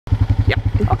Yeah.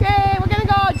 Okay, we're gonna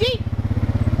go. Jeep.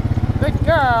 Good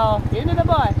girl. Into the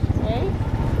bush. Okay.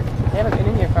 They haven't been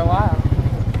in here for a while.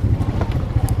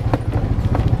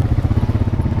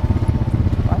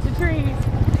 Watch the trees.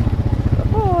 Good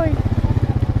boy.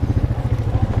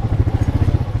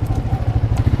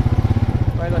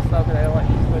 We're gonna go slow because I don't want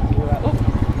you to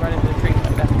run into the trees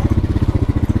like that.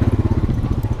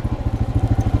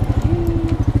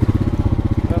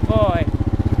 Good boy.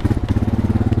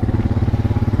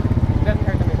 It doesn't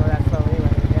hurt them to go that slow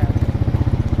anyway. Yeah.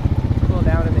 Cool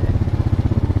down a minute.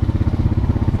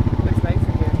 Looks nice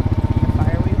in here. The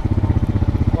fireweed.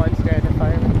 One strand of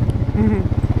fireweed.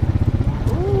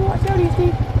 Ooh, watch out, Easty.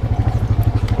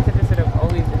 He's just sort of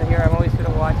always in here. I'm always sort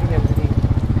of watching him.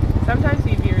 Sometimes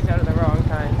he veers out at the wrong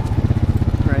time.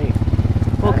 Right.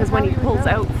 Well, because when he pulls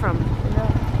out from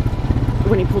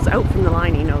the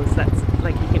line, he knows that's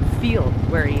like he can feel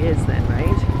where he is then,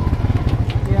 right?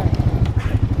 Yeah.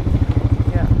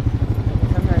 Yeah.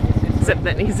 Sometimes it's just Except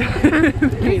that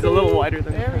he's a little wider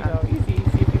than there we that. go. Easy.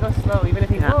 See if you go slow, even if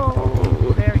he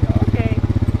whoa. There we go. Okay.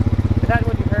 Is that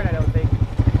what you heard? I don't think.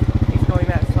 He's going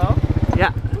that slow.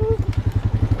 Yeah.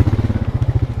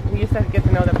 We used to get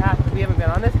to know the path. We haven't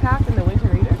been on this path in the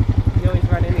winter either. We always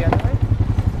run in the other way.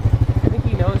 I think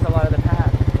he knows a lot of the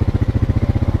path.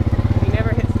 He never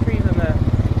hits trees on the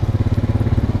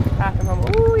path from home.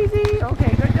 Ooh, easy.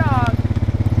 Okay, good dog.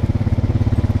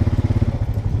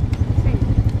 Let's see.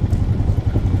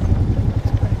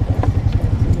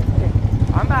 Okay.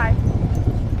 On by.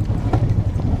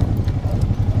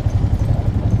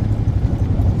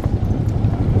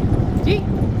 Gee.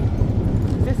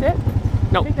 Is this it?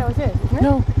 No. I think that was it, isn't it?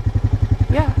 No.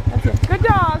 Yeah, that's it. Good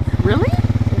dogs. Really? Yeah,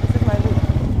 this is my loop.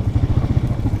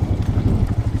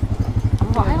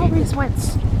 Oh, I always went.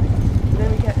 Then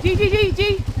we get G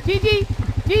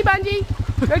Bungie.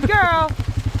 Good girl.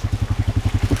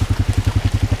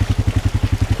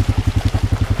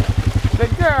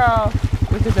 Good girl.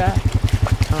 Look at that.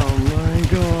 Oh my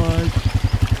gosh.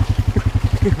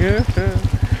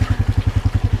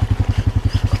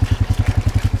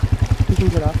 You can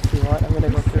get off if you want. I'm gonna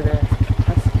go through there.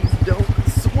 Huskies don't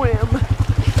swim.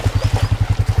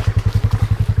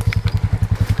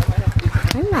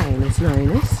 Hi, Linus.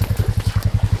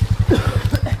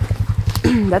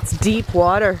 That's deep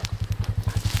water. What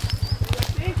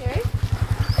do you think, eh?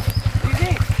 What do you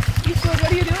think? Eastwood, what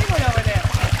are you doing over there?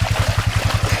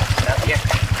 Get over here.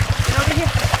 Get over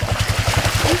here.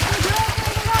 Eastwood, get over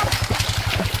here. Get up.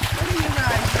 What do you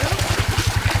guys do?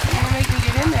 You're gonna make me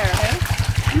get in there, eh?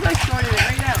 You guys started it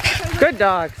right now. Good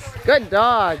dogs. Good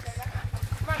dogs.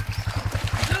 Come on.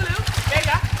 Lulu,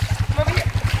 Vega, come over here.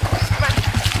 Come on. Come on.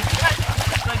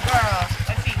 Good girl.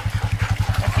 Let's see.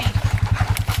 Let's see.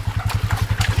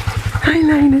 Hi,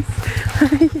 Linus.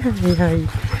 Hi.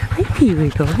 Hi,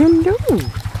 Pee-Wiggle. Hello.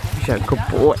 You're a good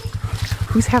boy.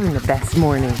 Who's having the best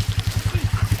morning? Let's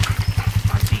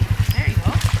see. There you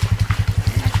go.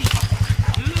 Let's see.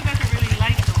 Lulu doesn't really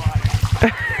like the water.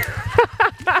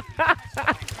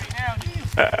 Right now, do you?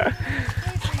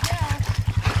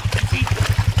 Let's see.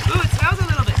 Ooh, it smells a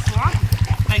little bit swampy.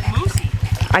 Like moosey.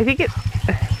 I think it... Come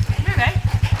here, babe.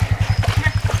 Come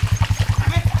here.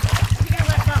 Come here. You're gonna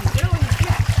let come. Get over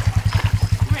here.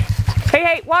 Come here.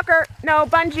 Hey, Walker. No,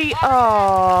 Bungie. Oh.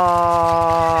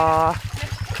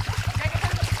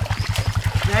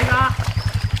 Vega,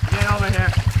 get over here.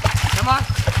 Come on.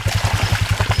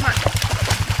 Come on.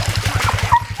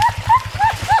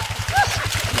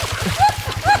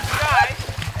 Guys,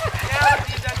 now what have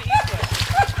you done to Eastwood?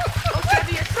 Oh,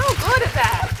 Sandy, you're so good at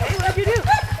that. Hey, what did you do?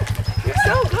 You're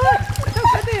so good. Look how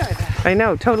good they are at that. I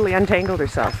know, totally untangled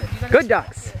herself. Good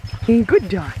dogs. Good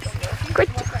dogs. Good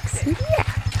dogs. Yeah.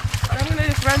 I'm going to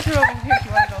just run through over here if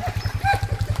you want to go.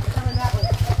 Coming that way.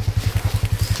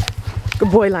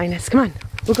 Good boy, Linus. Come on.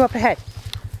 We'll go up ahead.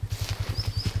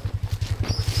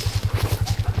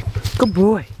 Good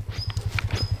boy.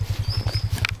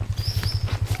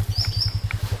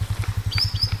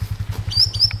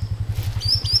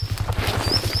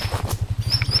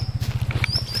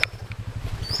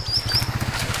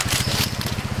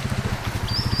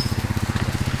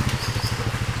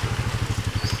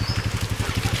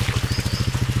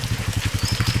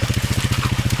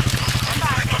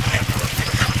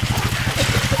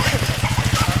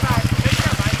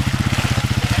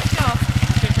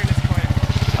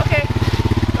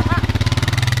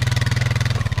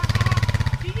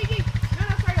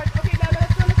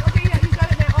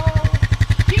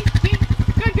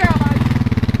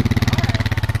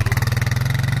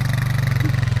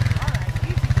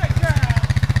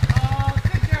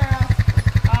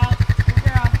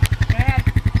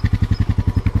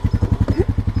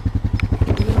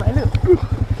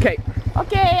 Okay.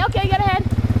 Okay, okay, get ahead.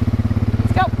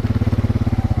 Let's go.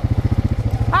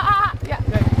 Yeah,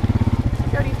 good.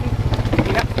 Go easy.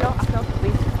 Feet up, still,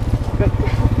 please. Good.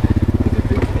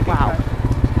 Wow.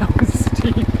 That was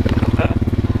steep.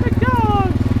 Good dog.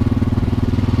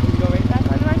 You go right back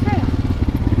onto our trail.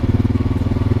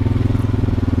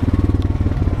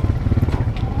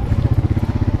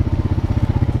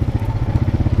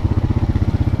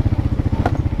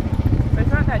 But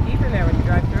it's not that deep in there when you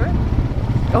drive through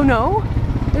it. Oh no?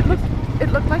 It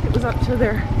looked like it was up to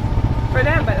there. For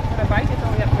them, but for the bike, it's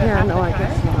only up to Yeah, half no, the I tire.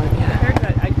 guess not. Yeah. Compared to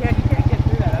that, you can't get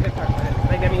through that other part.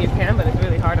 But like, I mean, you can, but it's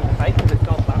really hard on the bike because it's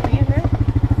all bumpy in there.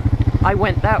 I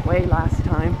went that way last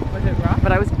time. Was it rough?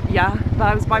 But I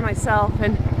was by myself,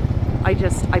 and I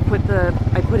put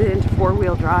it into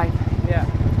 4-wheel drive. Yeah.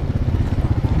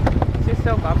 It's just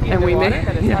so bumpy in And the we water made-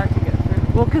 that it's yeah. hard to get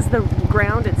through. Well, because the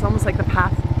ground, it's almost like the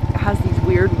path has these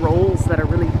weird rolls that are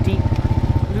really deep.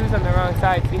 Lou's on the wrong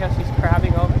side. See how she's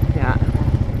crabbing over? Yeah.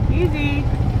 Easy.